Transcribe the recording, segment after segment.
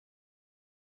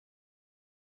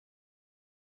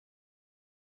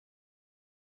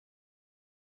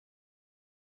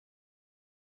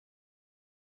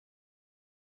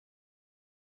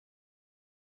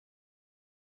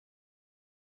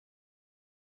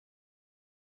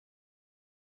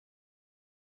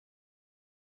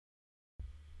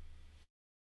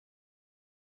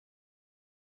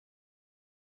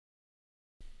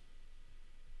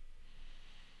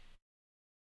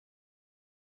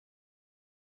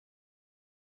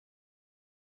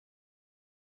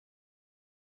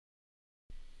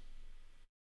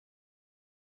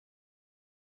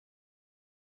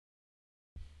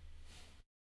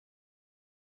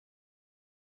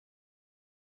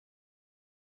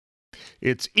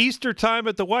It's Easter time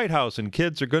at the White House, and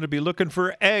kids are going to be looking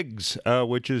for eggs,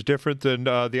 which is different than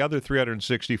the other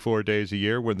 364 days a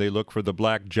year when they look for the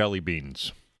black jelly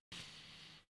beans.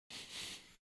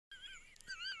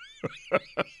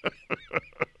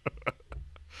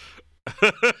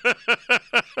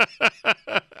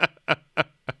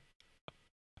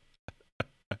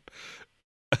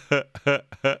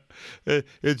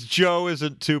 It's Joe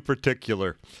isn't too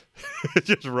particular. It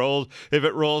just rolls. If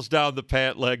it rolls down the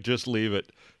pant leg, just leave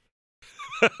it.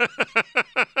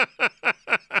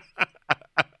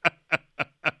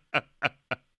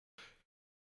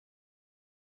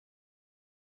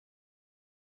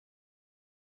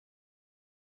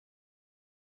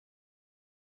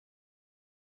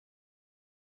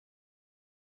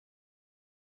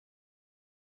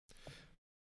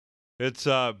 It's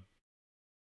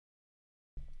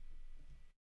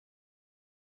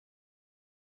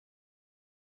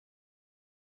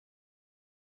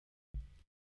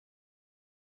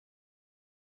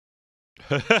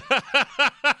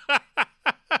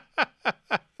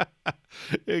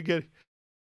Again,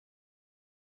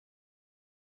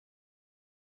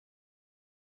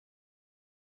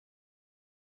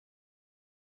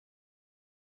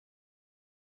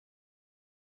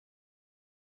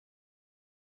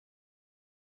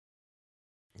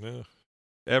 yeah.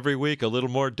 Every week a little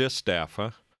more distaff,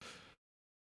 huh?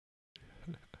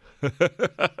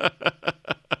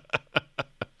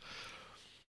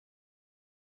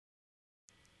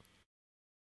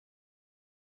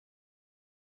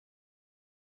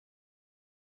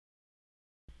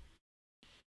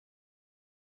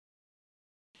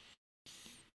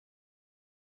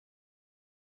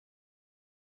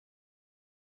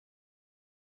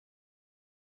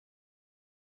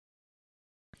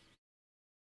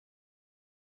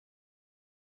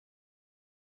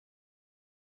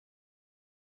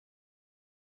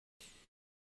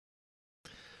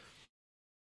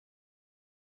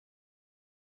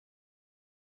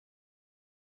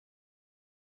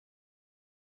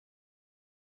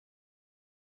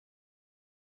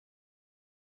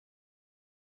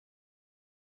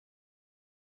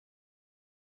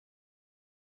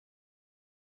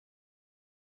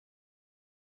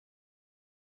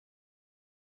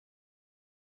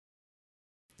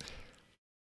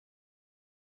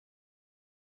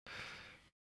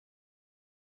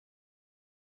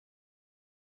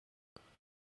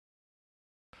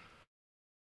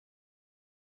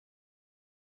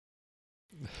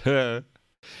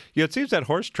 Yeah, it seems that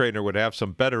horse trainer would have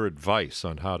some better advice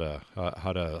on how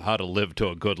to live to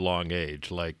a good long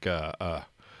age. Like, I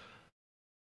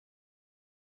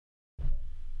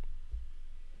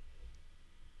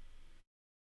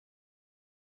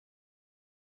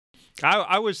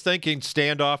was thinking,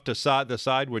 stand off to the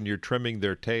side when you're trimming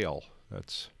their tail.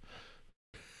 That's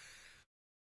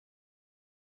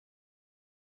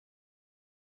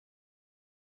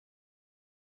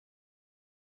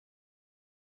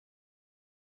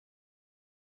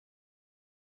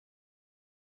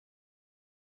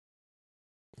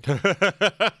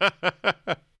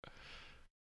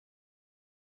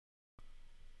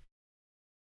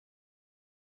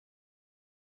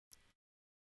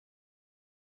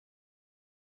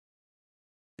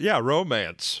yeah,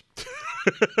 romance.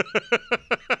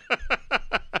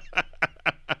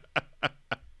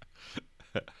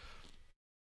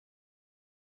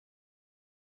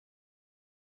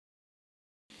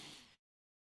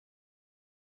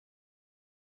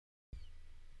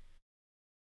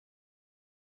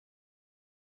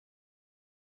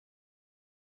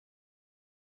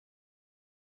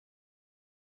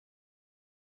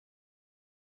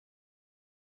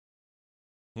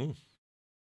 Hmm.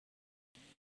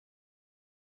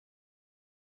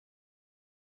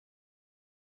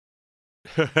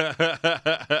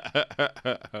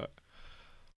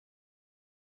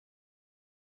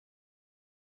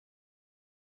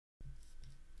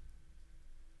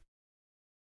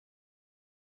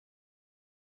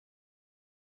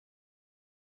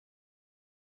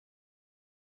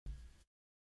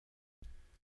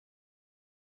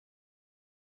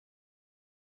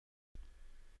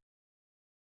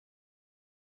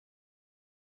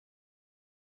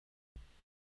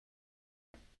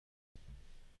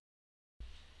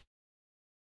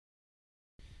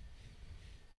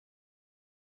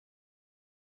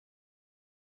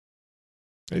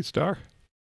 Hey, Star.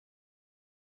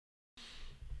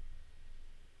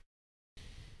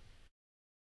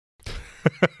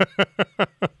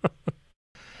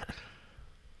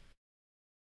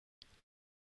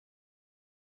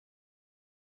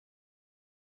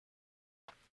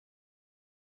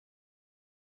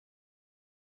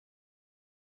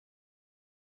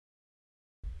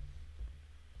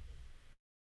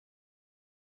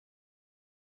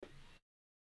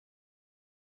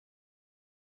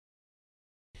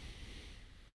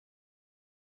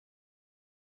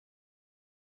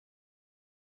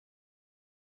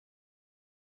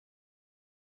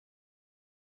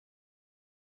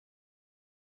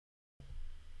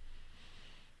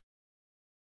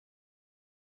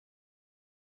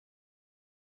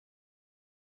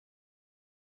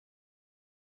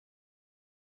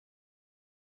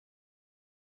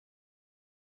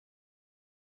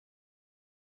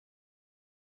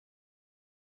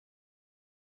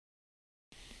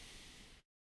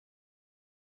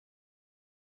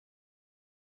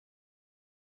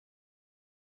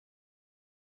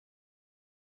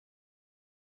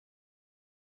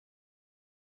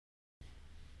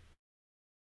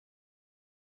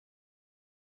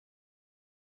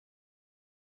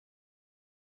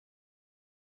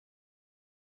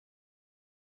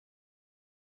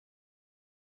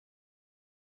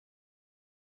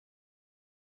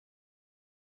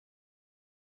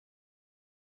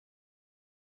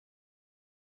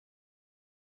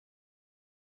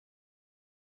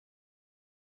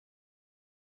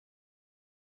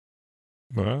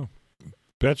 Well,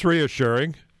 that's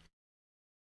reassuring.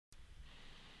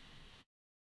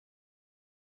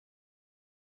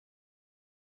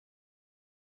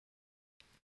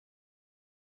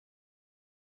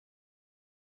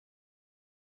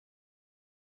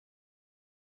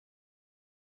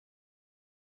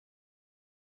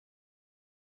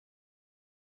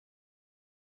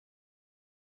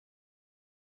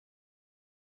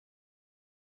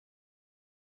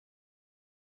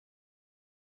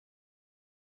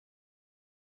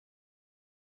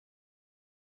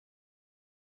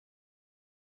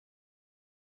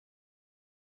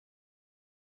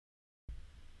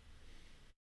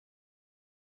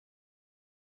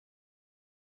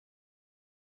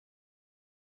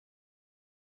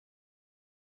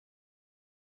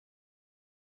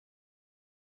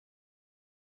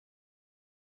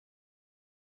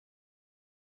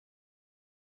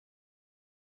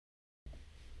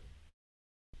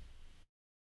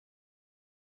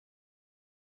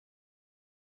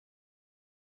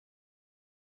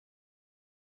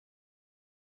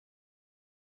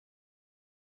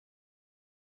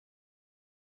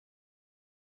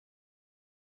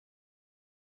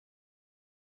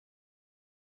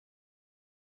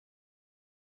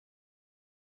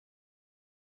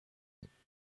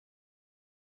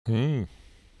 Hmm.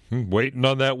 Waiting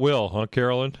on that will, huh,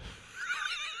 Carolyn?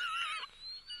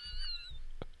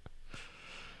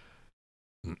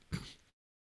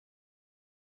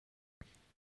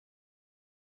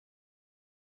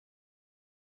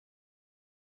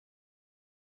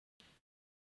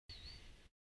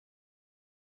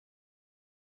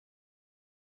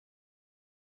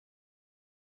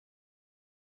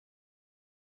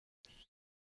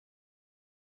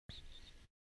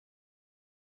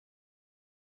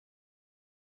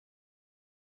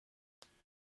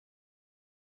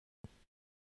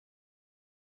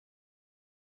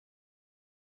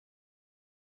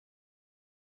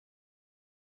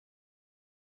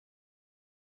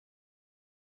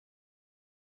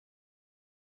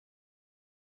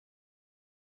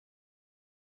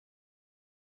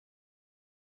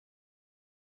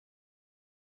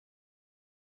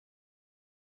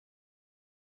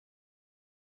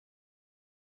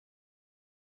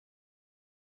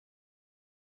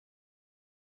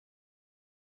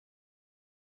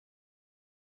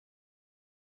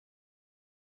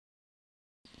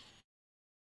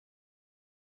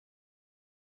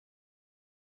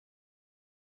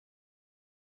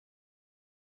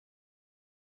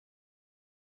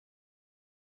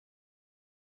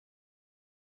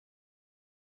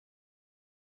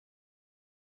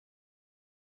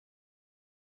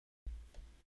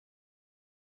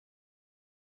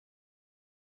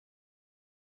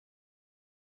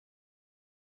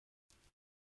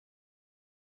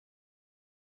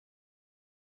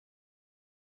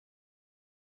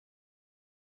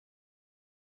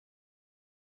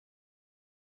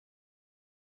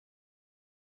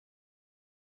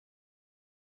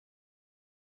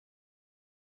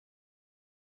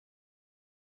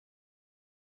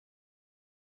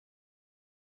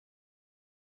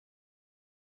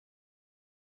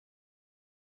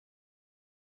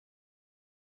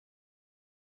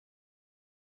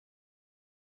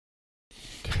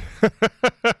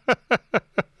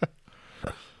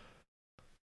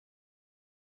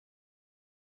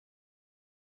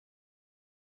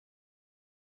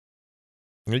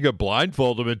 You could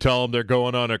blindfold them and tell them they're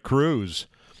going on a cruise.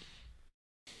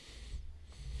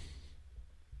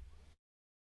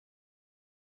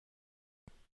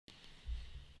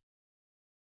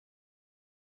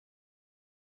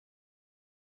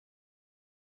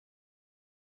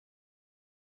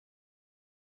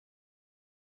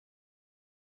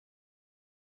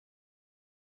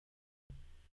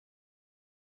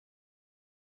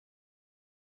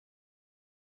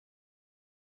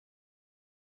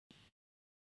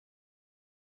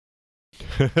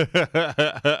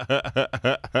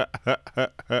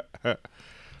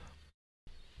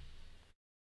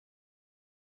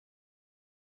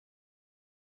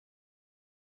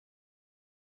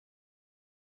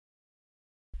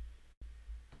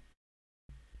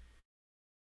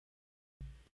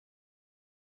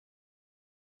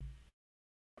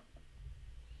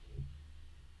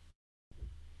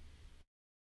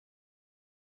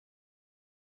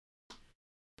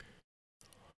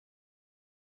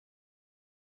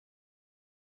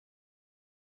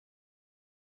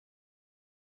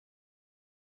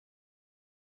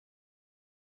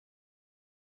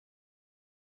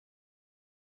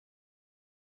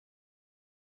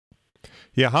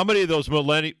 Yeah, how many of those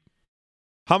millennials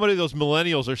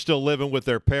are still living with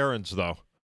their parents though?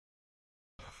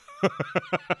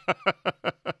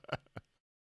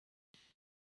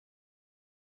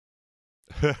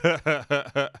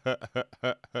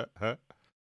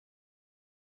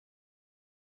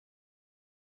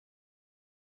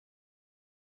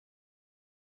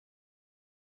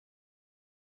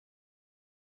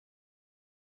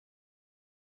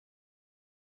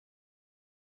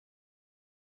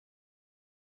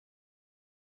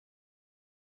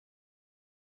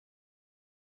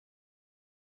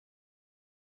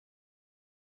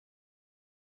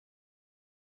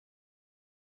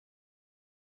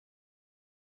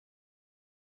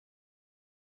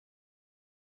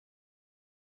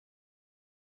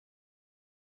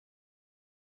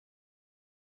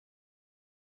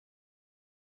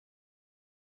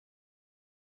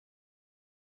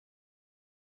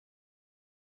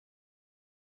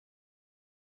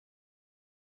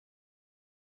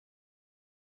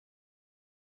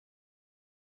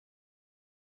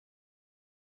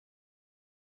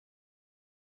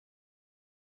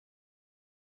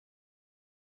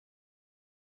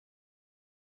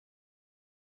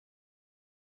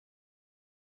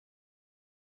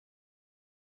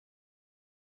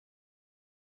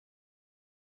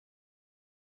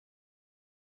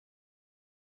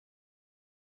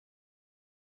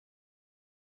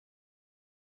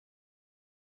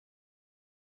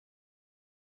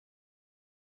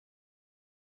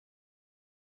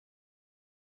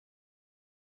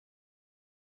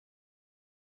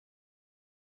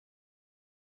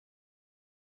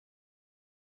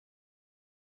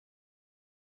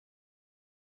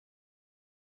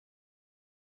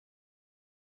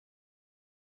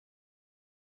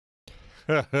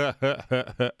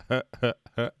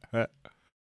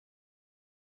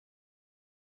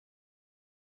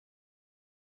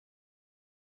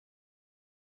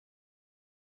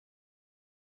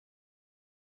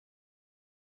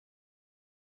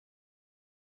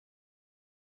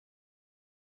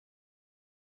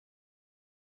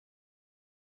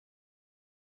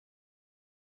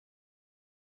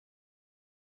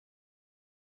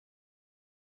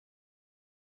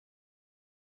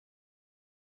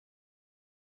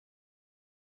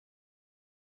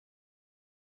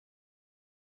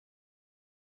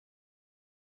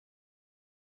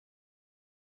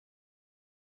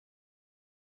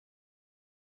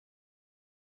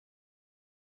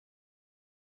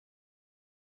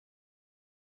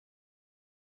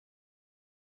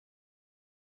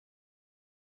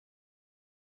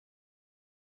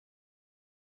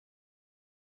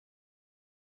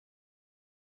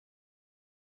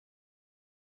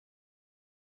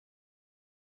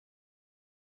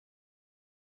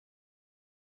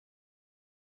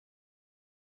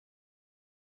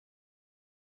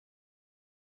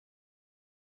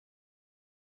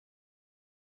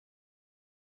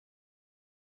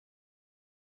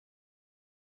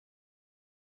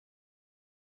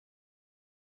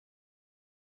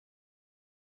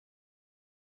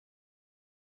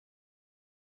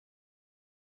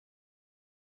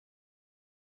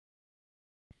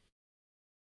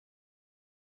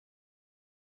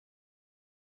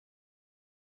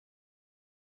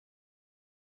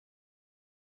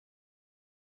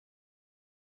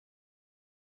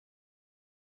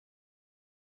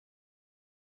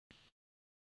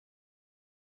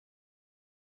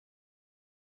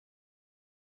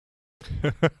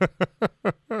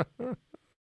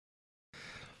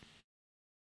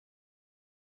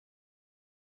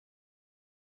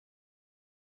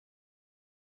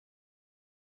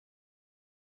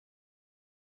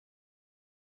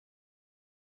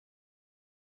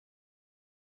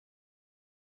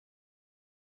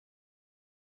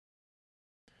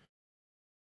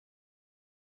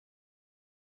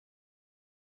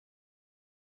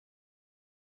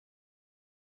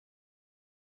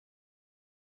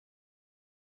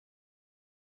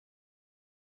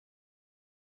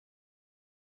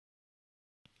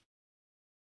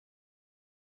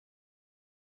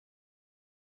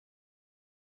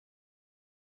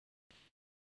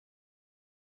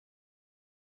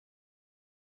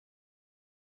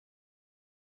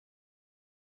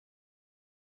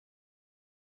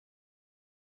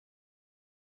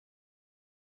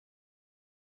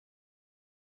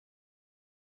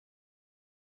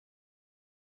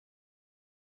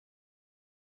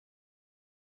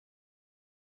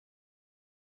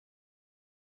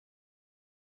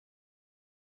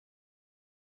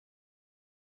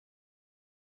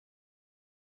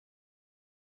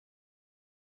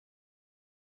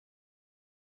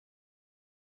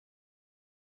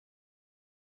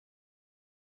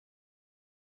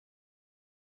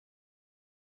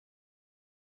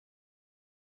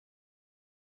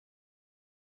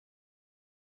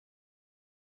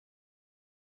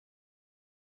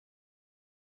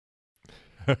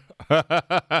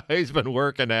 He's been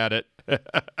working at it.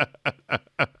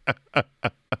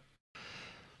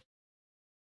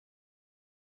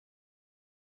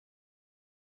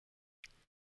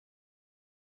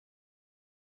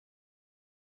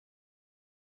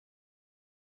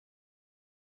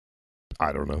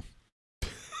 I don't know.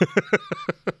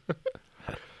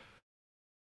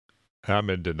 I'm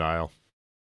in denial.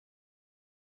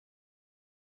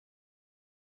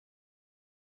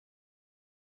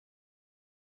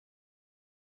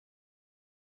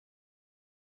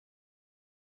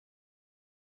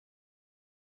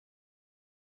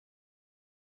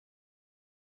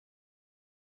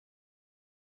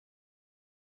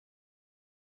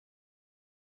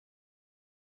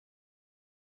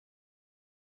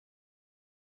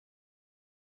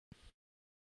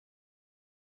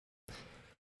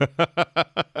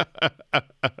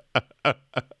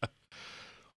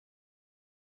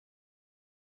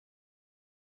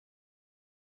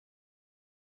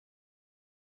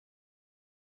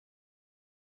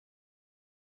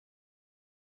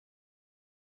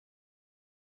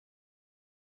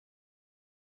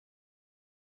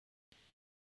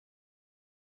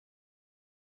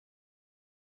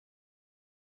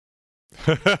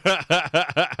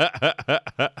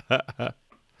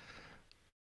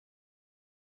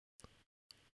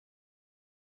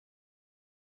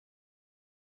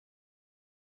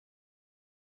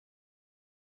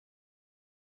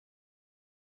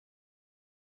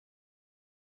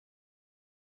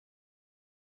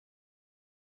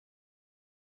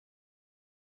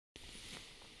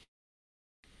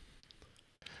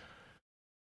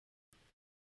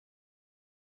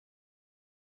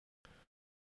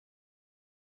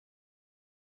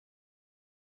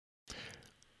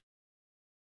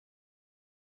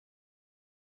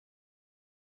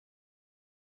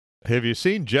 Have you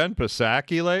seen Jen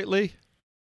Psaki lately?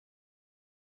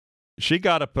 She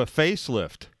got a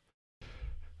facelift.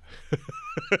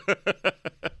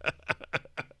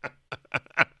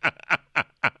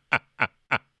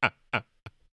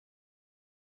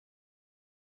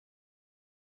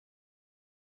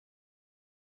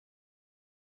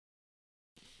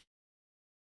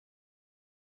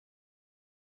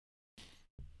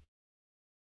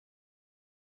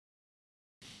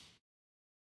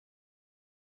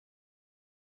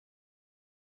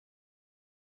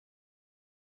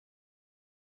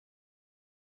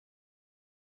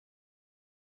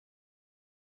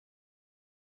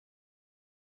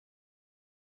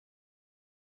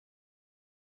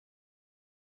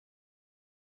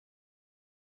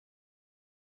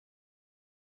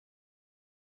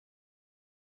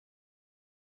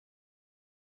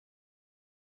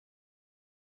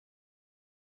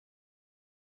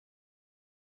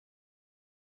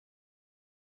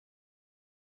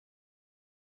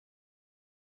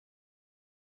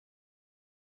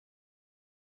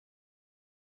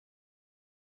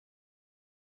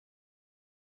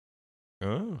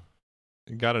 Oh,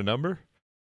 you got a number?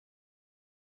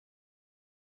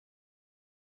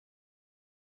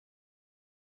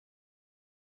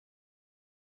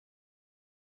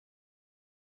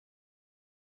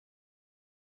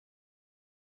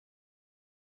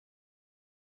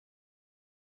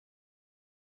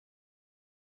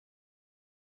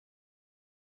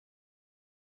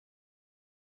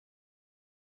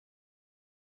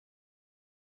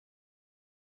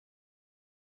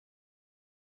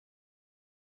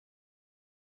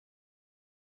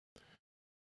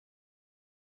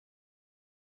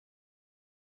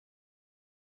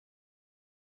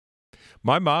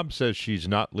 My mom says she's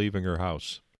not leaving her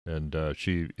house, and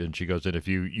she goes, and if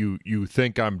you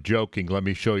think I'm joking, let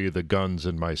me show you the guns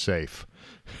in my safe.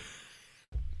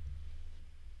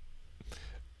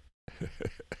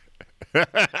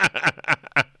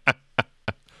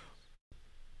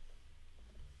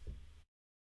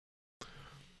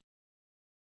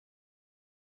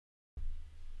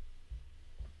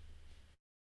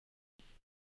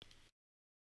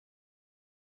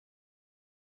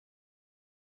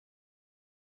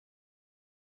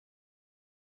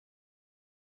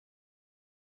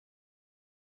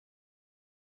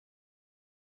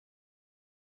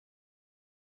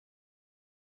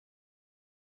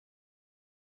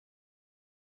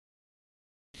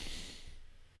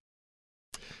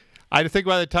 I think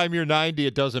by the time you're 90,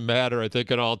 it doesn't matter. I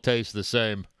think it all tastes the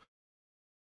same.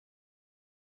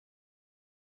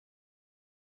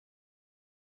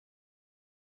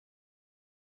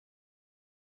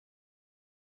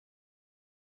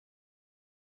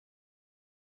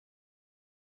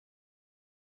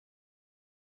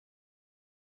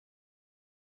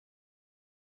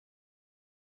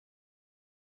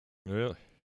 Really,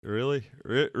 really,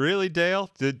 really, Dale?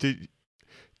 Did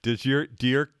Does your do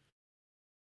your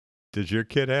does your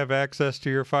kid have access to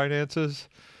your finances?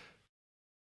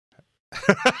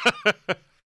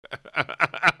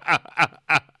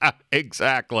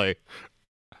 Exactly.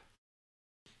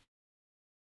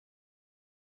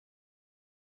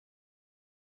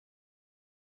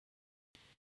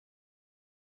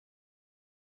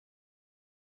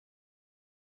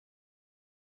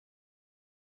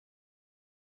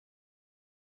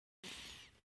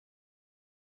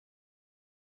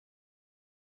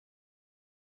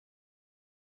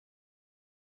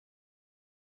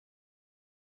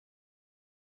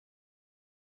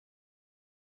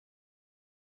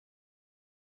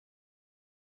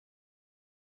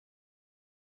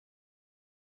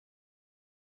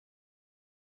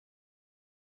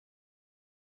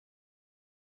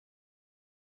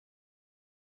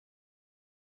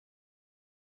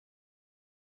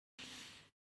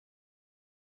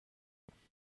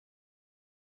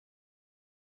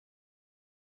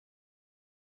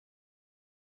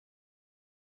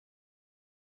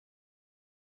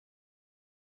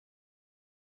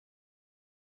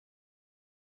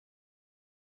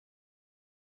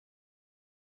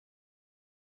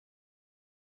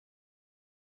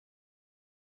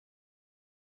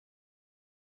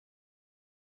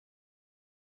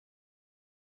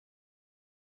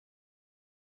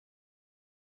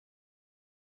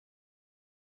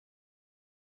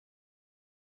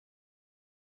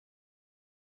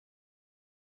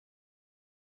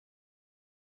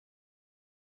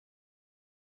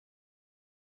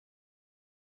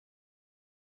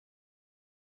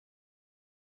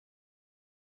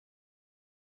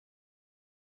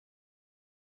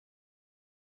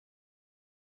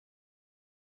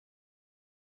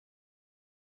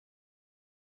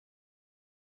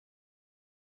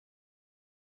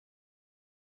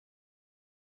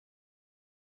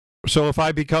 So if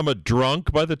I become a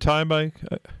drunk by the time I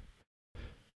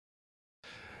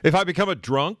if I become a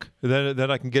drunk,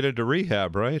 then I can get into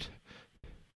rehab, right?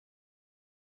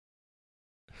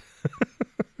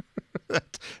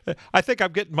 I think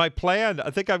I'm getting my plan. I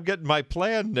think I'm getting my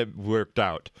plan worked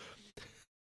out.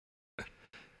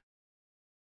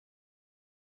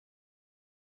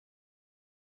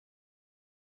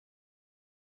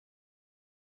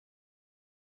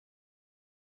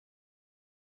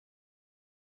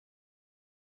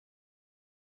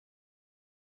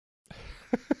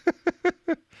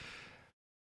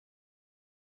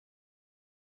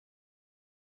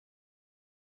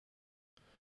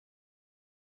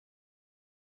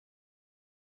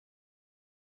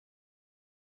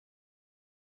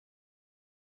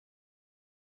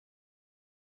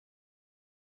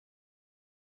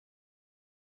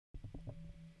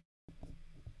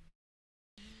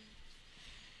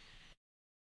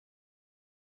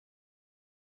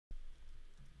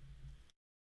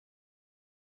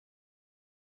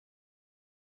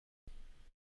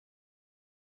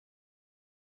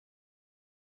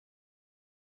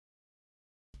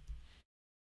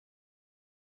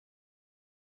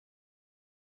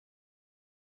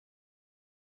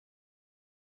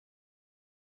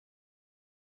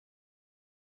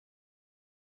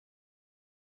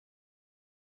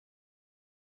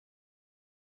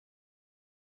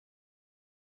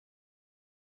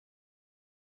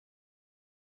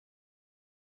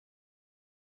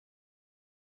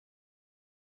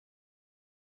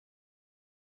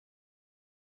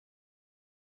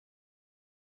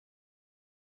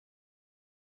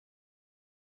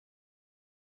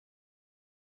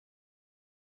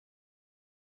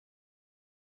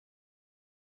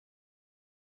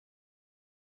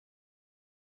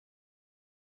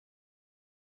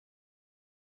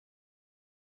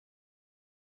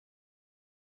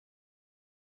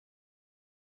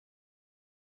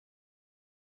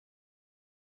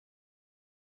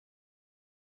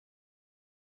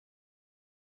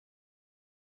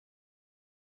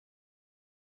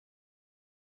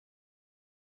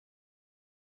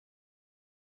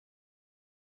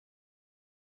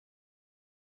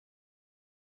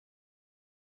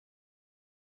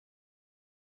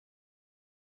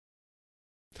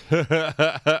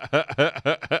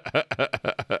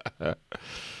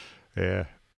 Yeah.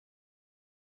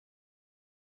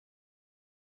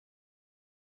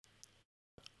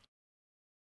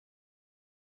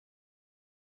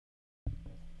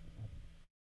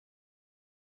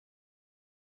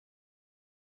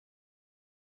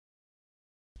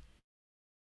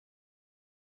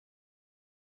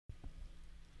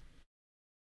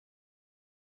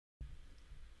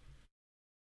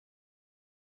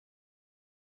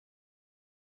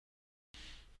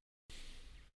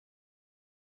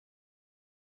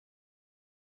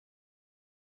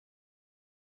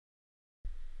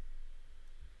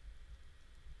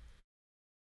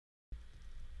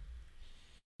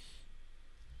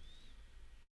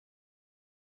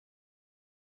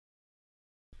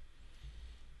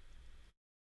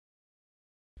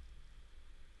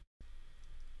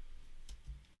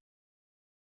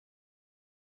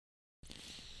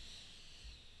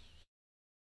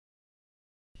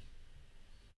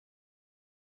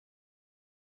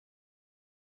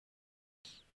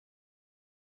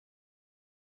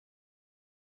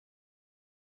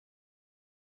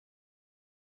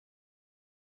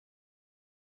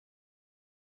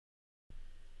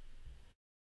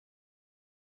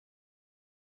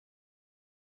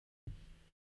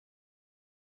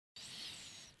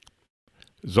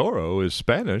 Zorro is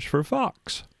Spanish for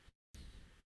fox.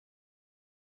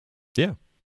 Yeah.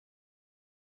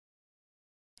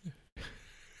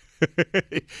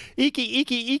 Eeky,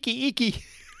 eeky, eeky, eeky.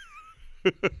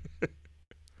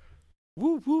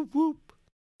 Whoop, whoop, whoop.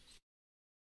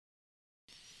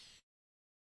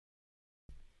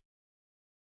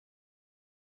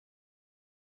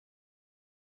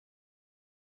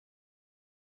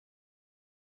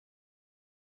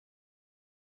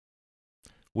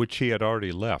 Which he had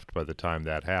already left by the time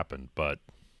that happened, but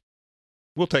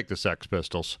we'll take the Sex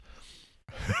Pistols.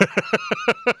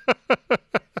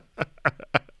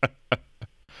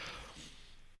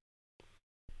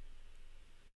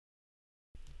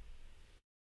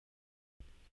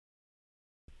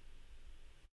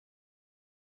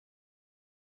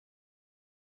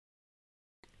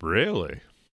 Really?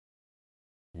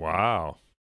 Wow.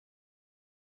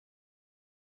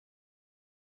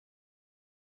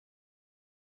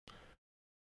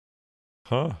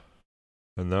 Huh.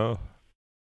 No.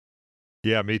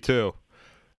 Yeah, me too.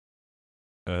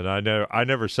 And I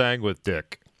never sang with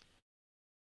Dick.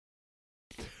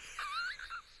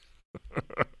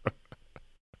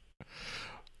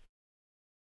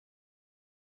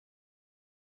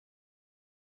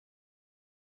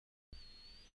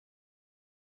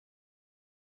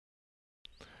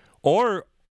 Or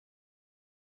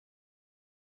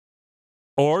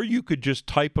Or you could just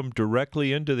type them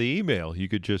directly into the email. You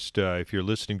could just, if you're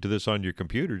listening to this on your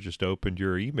computer, just open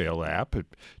your email app and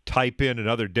type in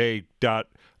another day dot.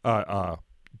 I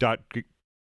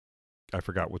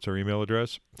forgot what's our email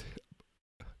address.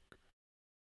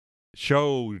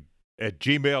 Show at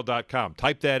gmail.com.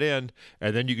 Type that in,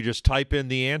 and then you can just type in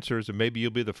the answers, and maybe you'll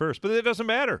be the first. But it doesn't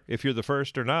matter if you're the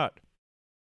first or not.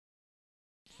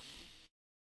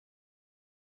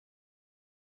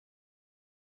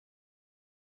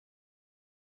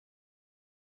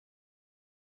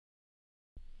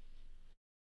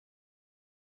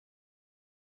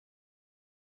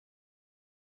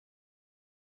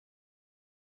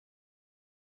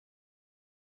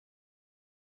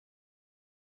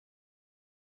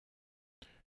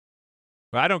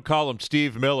 I don't call him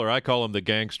Steve Miller. I call him the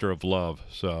gangster of love.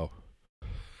 So.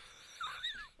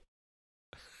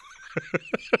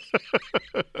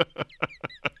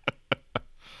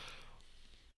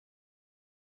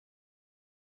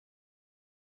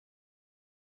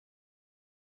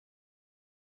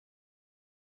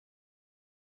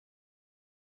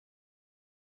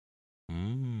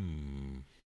 Mm.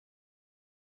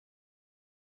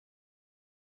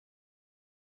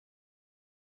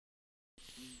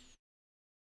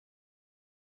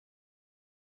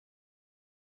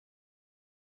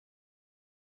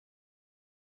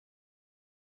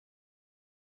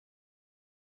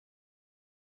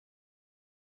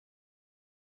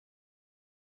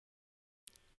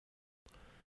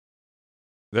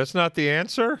 That's not the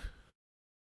answer?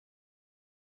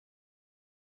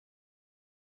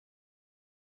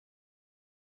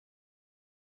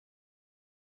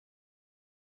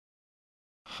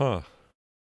 Huh.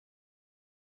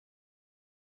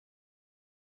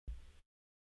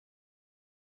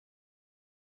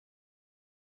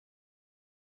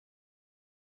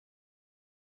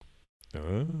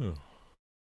 Oh.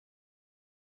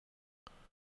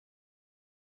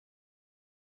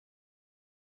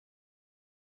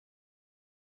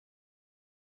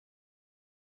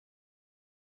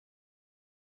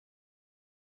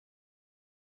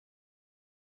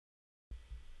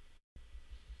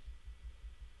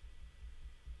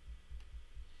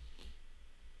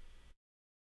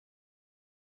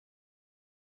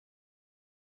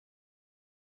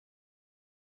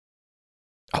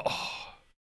 Oh.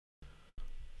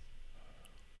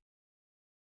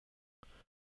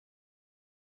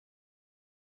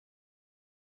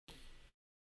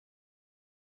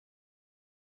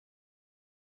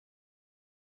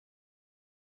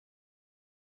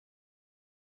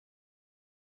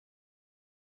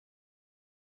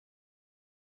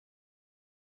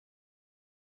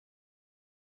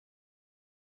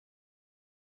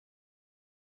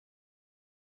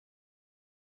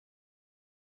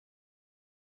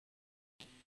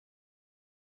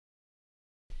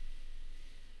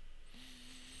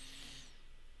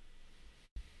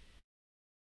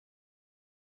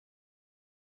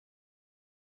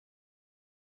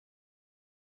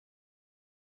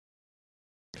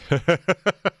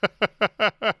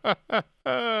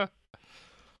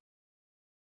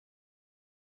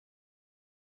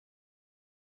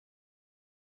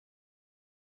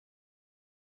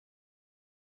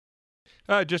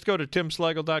 Just go to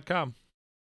timslagle.com.